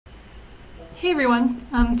Hey everyone,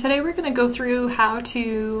 today we're going to go through how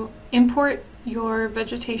to import your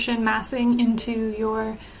vegetation massing into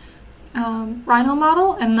your Rhino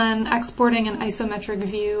model and then exporting an isometric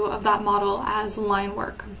view of that model as line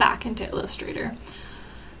work back into Illustrator.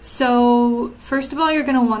 So first of all, you're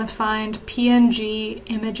going to want to find PNG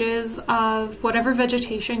images of whatever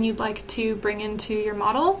vegetation you'd like to bring into your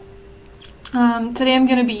model. Today I'm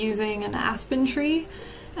going to be using an aspen tree,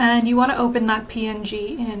 and you want to open that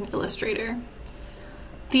PNG in Illustrator.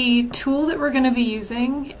 The tool that we're going to be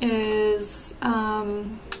using is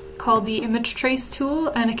called the Image Trace tool,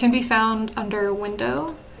 and it can be found under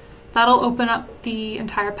Window. That'll open up the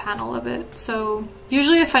entire panel of it. So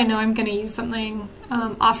usually if I know I'm going to use something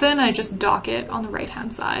often, I just dock it on the right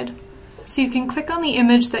hand side. So you can click on the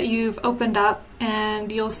image that you've opened up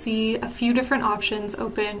and you'll see a few different options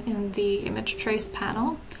open in the Image Trace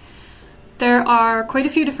panel. There are quite a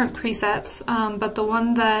few different presets, but the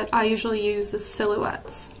one that I usually use is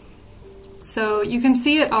silhouettes. So you can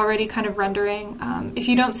see it already kind of rendering. If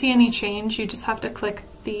you don't see any change, you just have to click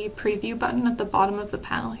the preview button at the bottom of the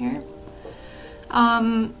panel here.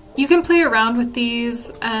 You can play around with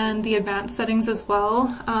these and the advanced settings as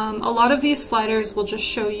well. A lot of these sliders will just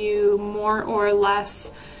show you more or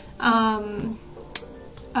less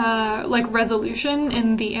like resolution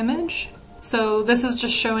in the image. So this is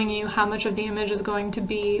just showing you how much of the image is going to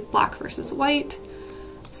be black versus white.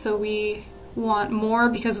 So we want more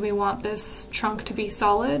because we want this trunk to be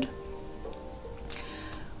solid.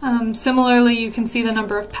 Similarly, you can see the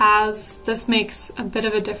number of paths. This makes a bit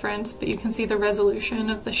of a difference, but you can see the resolution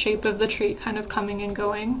of the shape of the tree kind of coming and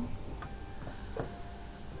going.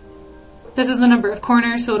 This is the number of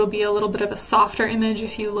corners, so it'll be a little bit of a softer image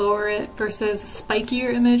if you lower it versus a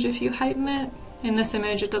spikier image if you heighten it. In this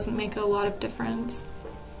image, it doesn't make a lot of difference.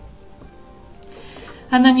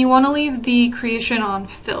 And then you want to leave the creation on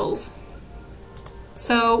fills.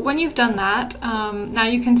 So when you've done that, now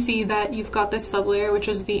you can see that you've got this sublayer, which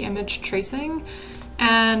is the image tracing,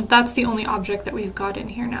 and that's the only object that we've got in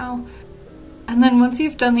here now. And then once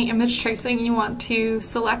you've done the image tracing, you want to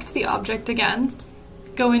select the object again,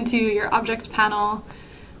 go into your object panel,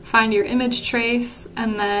 find your image trace,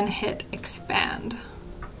 and then hit expand.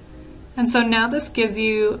 And so now this gives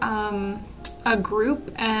you a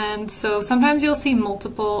group, and so sometimes you'll see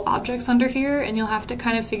multiple objects under here and you'll have to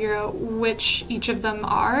kind of figure out which each of them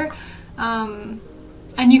are. And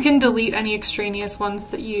you can delete any extraneous ones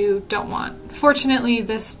that you don't want. Fortunately,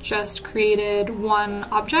 this just created one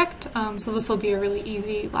object, so this will be a really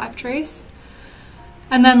easy live trace.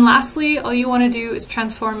 And then lastly, all you want to do is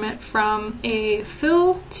transform it from a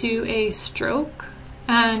fill to a stroke.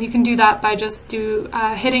 And you can do that by just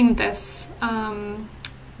hitting this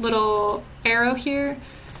little arrow here,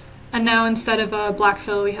 and now instead of a black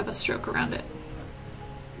fill we have a stroke around it.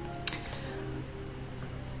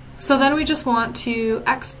 So then we just want to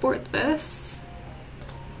export this,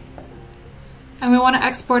 and we want to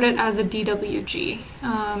export it as a DWG,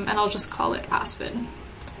 and I'll just call it Aspen.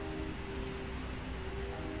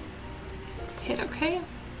 Hit OK.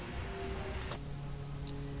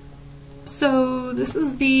 So this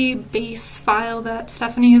is the base file that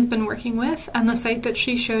Stephanie has been working with and the site that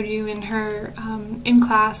she showed you in her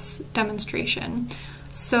in-class demonstration.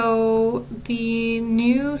 So the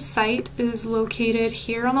new site is located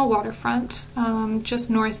here on the waterfront, just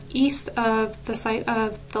northeast of the site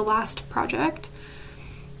of the last project.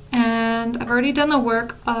 And I've already done the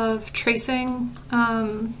work of tracing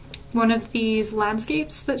one of these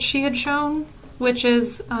landscapes that she had shown, which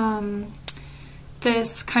is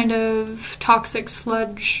this kind of toxic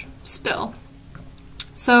sludge spill.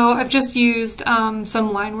 So I've just used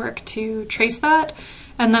some line work to trace that,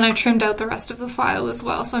 and then I trimmed out the rest of the file as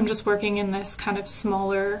well, so I'm just working in this kind of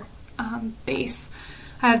smaller base.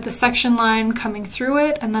 I have the section line coming through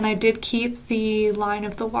it, and then I did keep the line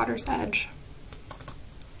of the water's edge.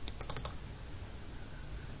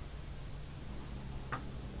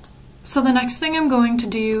 So the next thing I'm going to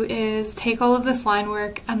do is take all of this line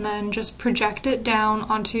work and then just project it down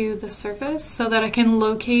onto the surface so that I can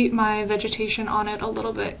locate my vegetation on it a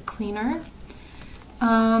little bit cleaner.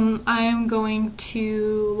 I am going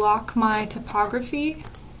to lock my topography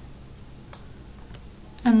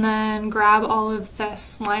and then grab all of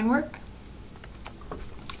this line work.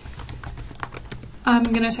 I'm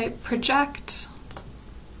going to type project,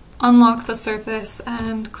 unlock the surface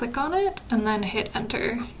and click on it, and then hit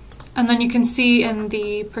enter. And then you can see in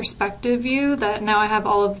the perspective view that now I have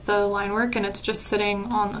all of the line work and it's just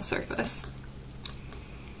sitting on the surface.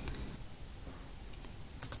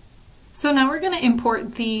 So now we're going to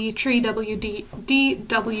import the tree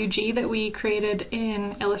DWG that we created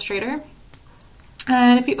in Illustrator.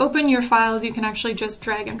 And if you open your files, you can actually just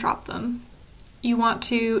drag and drop them. You want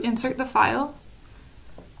to insert the file,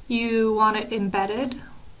 you want it embedded,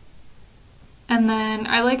 and then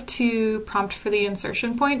I like to prompt for the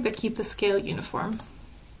insertion point but keep the scale uniform.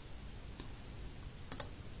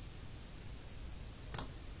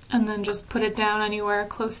 And then just put it down anywhere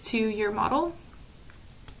close to your model.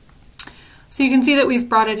 So you can see that we've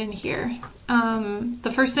brought it in here.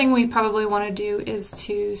 The first thing we probably want to do is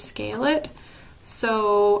to scale it.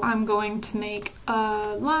 So I'm going to make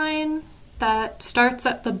a line that starts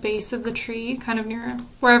at the base of the tree, kind of near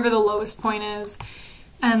wherever the lowest point is,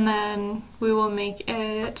 and then we will make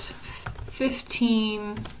it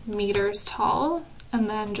 15 meters tall, and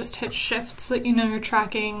then just hit shift so that you know you're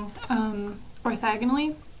tracking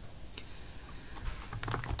orthogonally.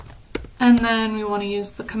 And then we want to use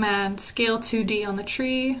the command scale 2D on the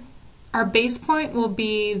tree. Our base point will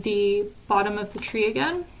be the bottom of the tree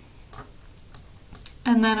again.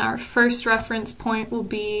 And then our first reference point will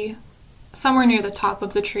be somewhere near the top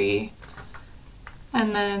of the tree.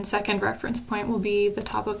 And then second reference point will be the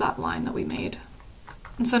top of that line that we made.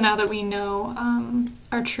 And so now that we know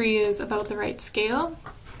our tree is about the right scale,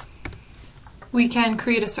 we can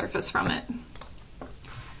create a surface from it.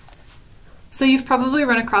 So you've probably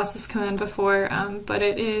run across this command before, but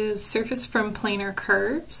it is surface from planar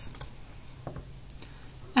curves.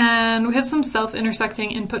 And we have some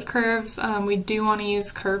self-intersecting input curves. We do want to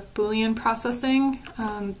use curve Boolean processing.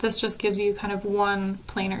 This just gives you kind of one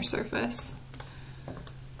planar surface.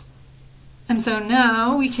 And so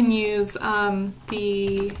now we can use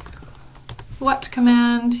the what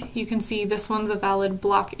command. You can see this one's a valid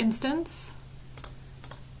block instance,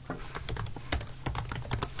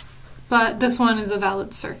 but this one is a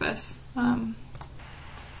valid surface.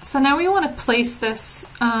 So now we want to place this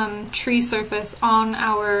tree surface on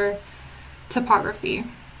our topography.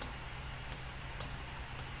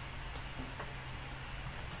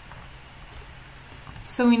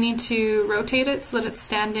 So we need to rotate it so that it's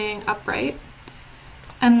standing upright.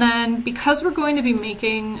 And then because we're going to be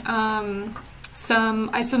making some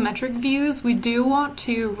isometric views, we do want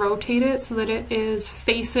to rotate it so that it is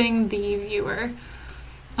facing the viewer.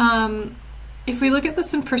 If we look at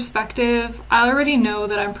this in perspective, I already know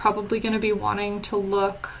that I'm probably going to be wanting to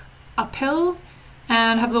look uphill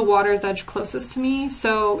and have the water's edge closest to me.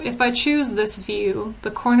 So if I choose this view,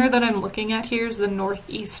 the corner that I'm looking at here is the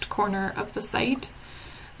northeast corner of the site.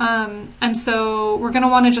 And so we're going to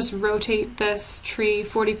want to just rotate this tree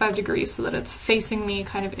 45 degrees so that it's facing me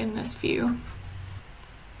kind of in this view.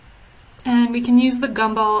 And we can use the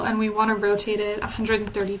gumball and we want to rotate it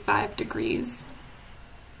 135 degrees.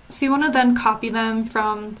 So you want to then copy them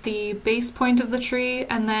from the base point of the tree,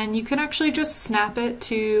 and then you can actually just snap it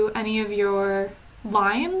to any of your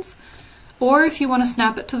lines, or if you want to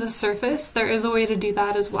snap it to the surface, there is a way to do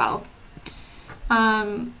that as well.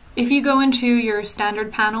 If you go into your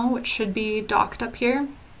standard panel, which should be docked up here,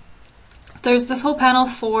 there's this whole panel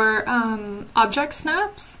for object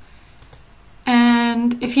snaps,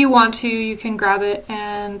 and if you want to, you can grab it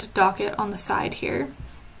and dock it on the side here.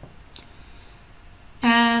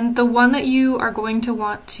 And the one that you are going to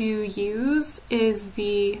want to use is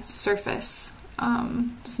the surface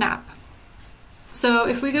snap. So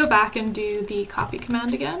if we go back and do the copy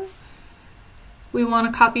command again, we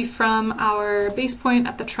want to copy from our base point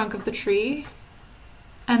at the trunk of the tree,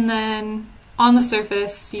 and then on the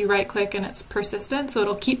surface you right click and it's persistent, so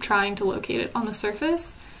it'll keep trying to locate it on the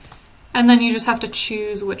surface, and then you just have to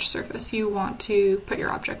choose which surface you want to put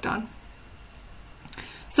your object on.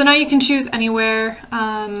 So now you can choose anywhere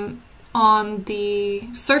on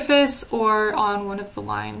the surface or on one of the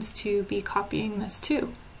lines to be copying this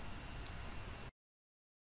to.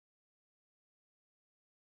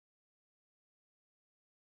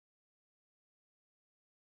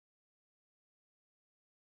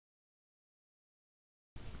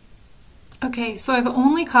 Okay, so I've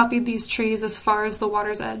only copied these trees as far as the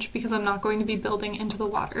water's edge because I'm not going to be building into the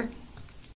water.